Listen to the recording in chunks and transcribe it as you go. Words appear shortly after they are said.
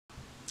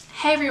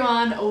Hey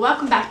everyone,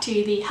 welcome back to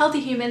The Healthy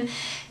Human.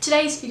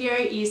 Today's video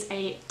is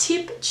a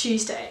Tip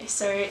Tuesday.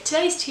 So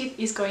today's tip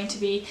is going to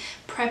be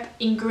prep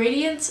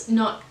ingredients,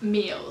 not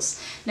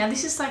meals. Now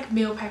this is like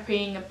meal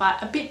prepping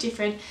but a bit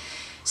different.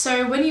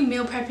 So when you're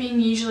meal prepping,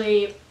 you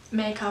usually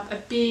make up a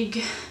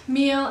big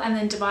meal and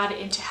then divide it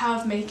into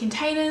however many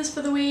containers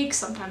for the week,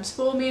 sometimes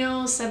 4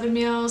 meals, 7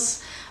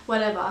 meals,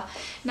 whatever.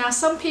 Now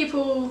some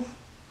people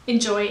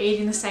enjoy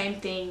eating the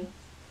same thing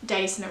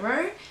days in a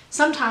row.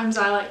 Sometimes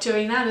I like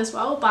doing that as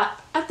well,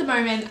 but at the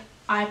moment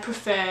I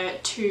prefer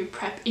to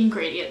prep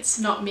ingredients,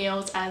 not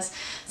meals, as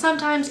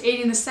sometimes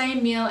eating the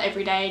same meal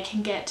every day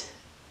can get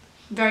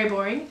very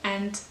boring,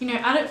 and you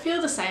know, I don't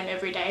feel the same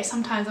every day.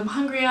 Sometimes I'm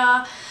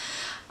hungrier,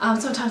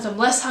 sometimes I'm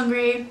less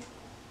hungry.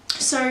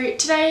 So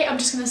today I'm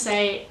just going to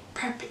say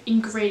prep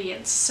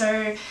ingredients.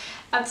 So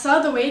at the start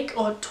of the week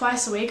or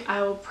twice a week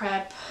I'll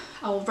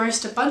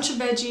roast a bunch of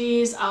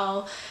veggies,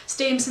 I'll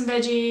steam some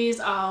veggies,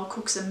 I'll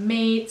cook some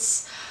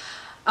meats,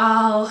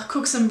 I'll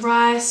cook some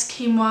rice,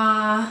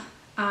 quinoa,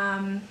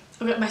 I've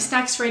got my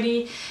snacks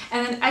ready,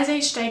 and then as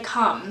each day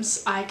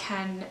comes I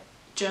can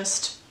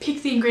just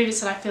pick the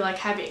ingredients that I feel like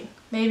having.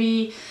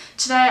 Maybe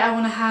today I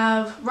want to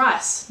have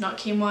rice, not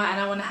quinoa,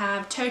 and I want to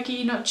have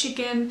turkey, not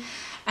chicken,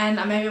 and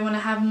I maybe want to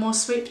have more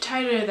sweet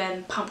potato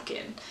than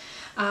pumpkin.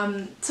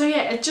 So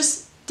yeah, it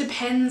just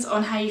depends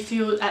on how you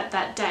feel at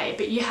that day,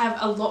 but you have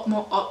a lot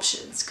more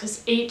options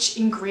because each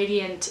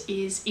ingredient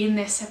is in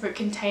their separate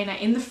container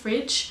in the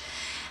fridge,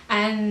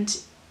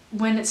 and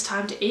when it's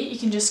time to eat you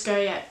can just go,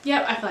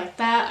 yep, I feel like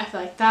that, I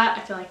feel like that,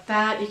 I feel like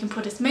that. You can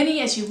put as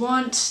many as you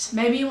want.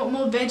 Maybe you want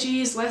more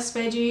veggies, less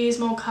veggies,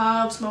 more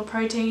carbs, more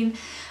protein.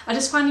 I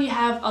just find you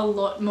have a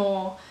lot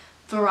more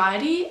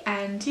variety,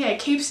 and yeah, it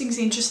keeps things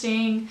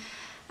interesting.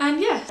 And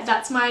yeah,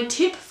 that's my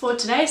tip for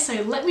today.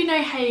 So let me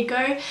know how you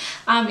go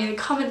in the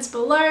comments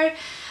below.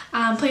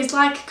 Please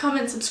like,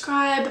 comment,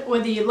 subscribe,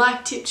 whether you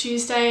like Tip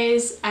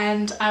Tuesdays,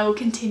 and I will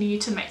continue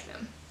to make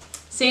them.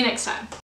 See you next time.